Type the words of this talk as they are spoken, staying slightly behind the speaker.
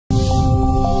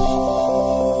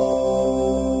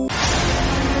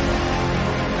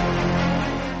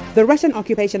The Russian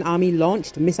occupation army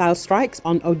launched missile strikes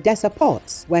on Odessa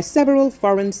ports, where several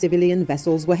foreign civilian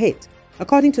vessels were hit.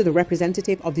 According to the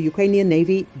representative of the Ukrainian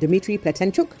Navy, Dmitry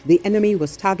Pletenchuk, the enemy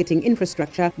was targeting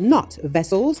infrastructure, not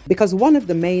vessels, because one of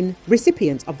the main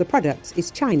recipients of the products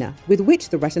is China, with which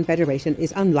the Russian Federation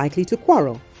is unlikely to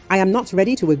quarrel. I am not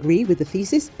ready to agree with the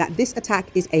thesis that this attack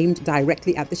is aimed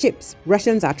directly at the ships.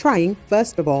 Russians are trying,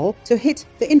 first of all, to hit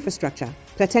the infrastructure,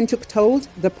 Pletenchuk told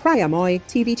the Pryamoy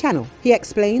TV channel. He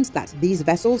explains that these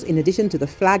vessels, in addition to the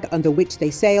flag under which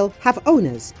they sail, have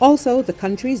owners. Also, the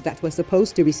countries that were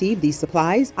supposed to receive these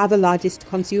supplies are the largest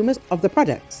consumers of the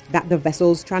products that the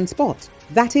vessels transport.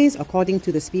 That is, according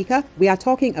to the speaker, we are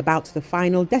talking about the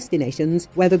final destinations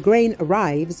where the grain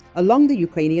arrives along the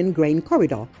Ukrainian grain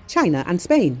corridor, China and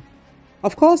Spain.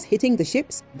 Of course, hitting the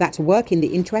ships that work in the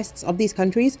interests of these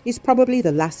countries is probably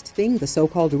the last thing the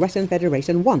so-called Russian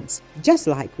Federation wants, just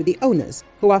like with the owners,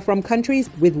 who are from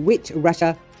countries with which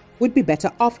Russia would be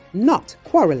better off not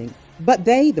quarreling. But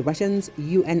they, the Russians,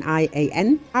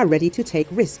 UNIAN, are ready to take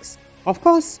risks. Of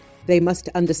course, they must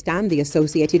understand the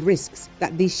associated risks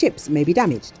that these ships may be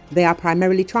damaged. They are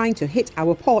primarily trying to hit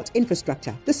our port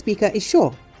infrastructure, the speaker is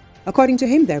sure. According to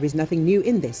him, there is nothing new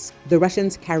in this. The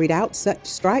Russians carried out such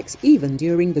strikes even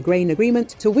during the grain agreement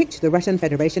to which the Russian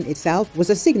Federation itself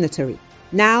was a signatory.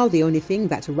 Now, the only thing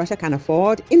that Russia can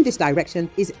afford in this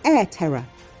direction is air terror.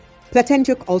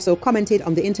 Pletenchuk also commented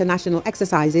on the international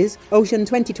exercises Ocean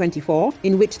 2024,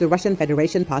 in which the Russian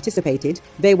Federation participated.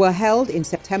 They were held in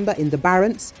September in the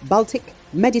Barents, Baltic,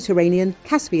 Mediterranean,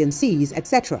 Caspian Seas,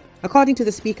 etc. According to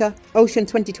the speaker, Ocean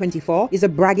 2024 is a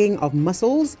bragging of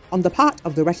muscles on the part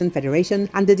of the Russian Federation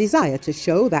and the desire to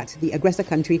show that the aggressor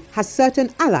country has certain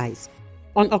allies.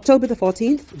 On October the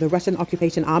 14th, the Russian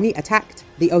occupation army attacked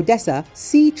the Odessa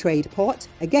sea trade port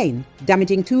again,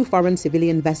 damaging 2 foreign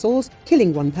civilian vessels,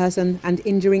 killing 1 person and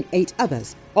injuring 8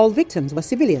 others. All victims were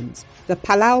civilians. The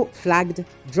Palau-flagged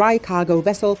dry cargo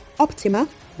vessel Optima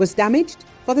was damaged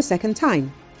for the second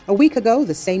time. A week ago,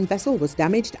 the same vessel was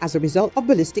damaged as a result of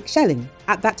ballistic shelling.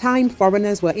 At that time,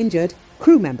 foreigners were injured,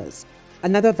 crew members.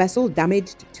 Another vessel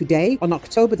damaged today, on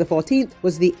October the 14th,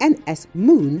 was the NS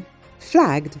Moon,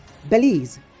 flagged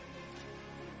Belize.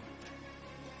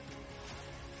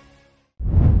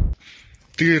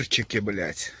 Тырчики,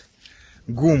 блять.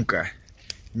 Гумка.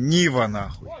 Нива,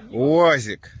 нахуй.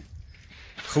 УАЗик.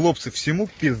 Хлопцы, всему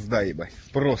пизда, ебать.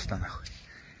 Просто, нахуй.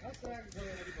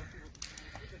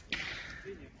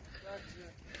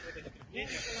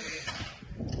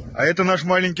 А это наш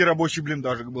маленький рабочий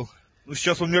блиндажик был. Ну,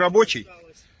 сейчас он не рабочий,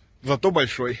 зато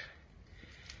большой.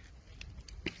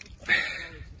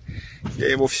 Я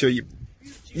его все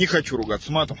не хочу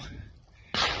ругаться матом,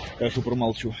 так что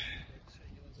промолчу.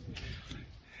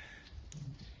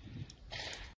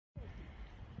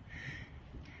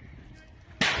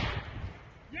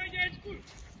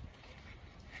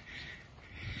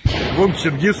 Вон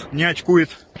Сергис не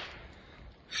очкует.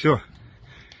 Все.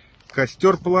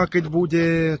 Костер плакать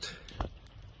будет.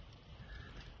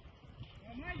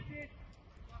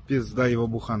 Пизда его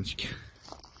буханочки.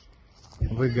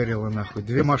 Выгорело нахуй.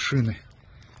 2 машины.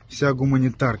 Вся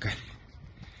гуманитарка.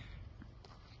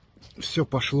 Все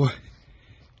пошло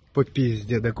по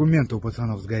пизде. Документы у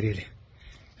пацанов сгорели.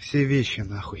 Все вещи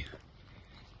нахуй.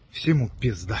 Всему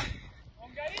пизда.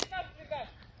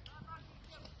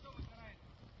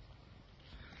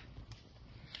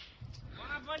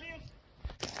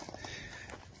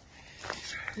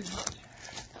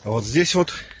 А вот здесь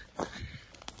вот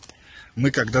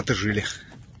мы когда-то жили.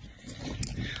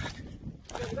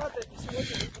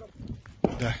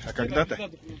 Да, а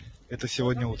когда-то это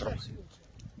сегодня утром.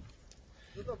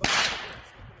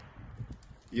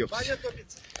 Ёпт.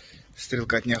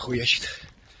 Стрелка не охуячит.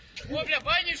 О, бля,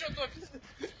 баня еще топится.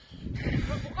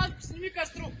 Буханку сними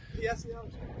костру. Я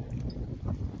снял.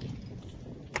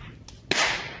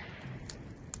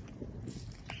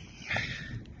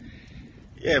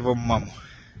 Я его маму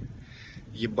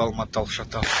ебал, мотал,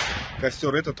 шатал.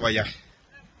 Костер, это твоя.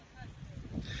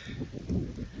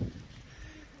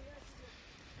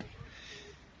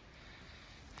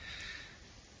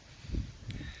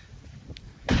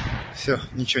 Все,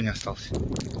 ничего не осталось.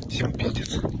 Всем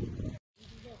пиздец.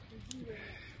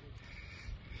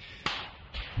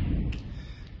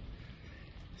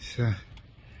 Все.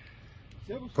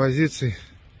 Позиций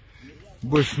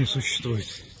больше не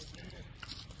существует.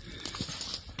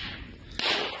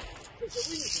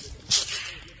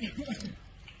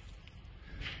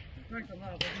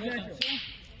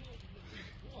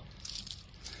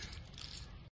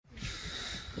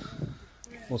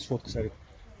 Вот сфотка, смотри.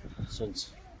 Солнце.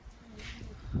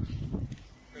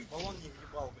 Баллон не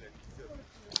въебал, блядь.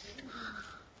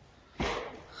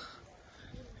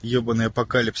 Ёбаный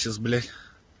апокалипсис, блядь.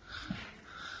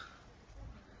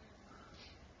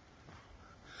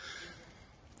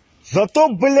 Зато,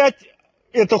 блядь,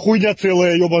 эта хуйня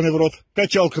целая, ёбаный в рот.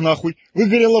 Качалка нахуй.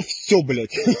 Выгорело все,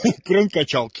 блядь. Кроме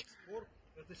качалки. Спорт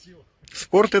это сила.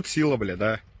 Спорт это сила, блядь,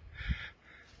 да.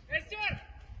 Костер!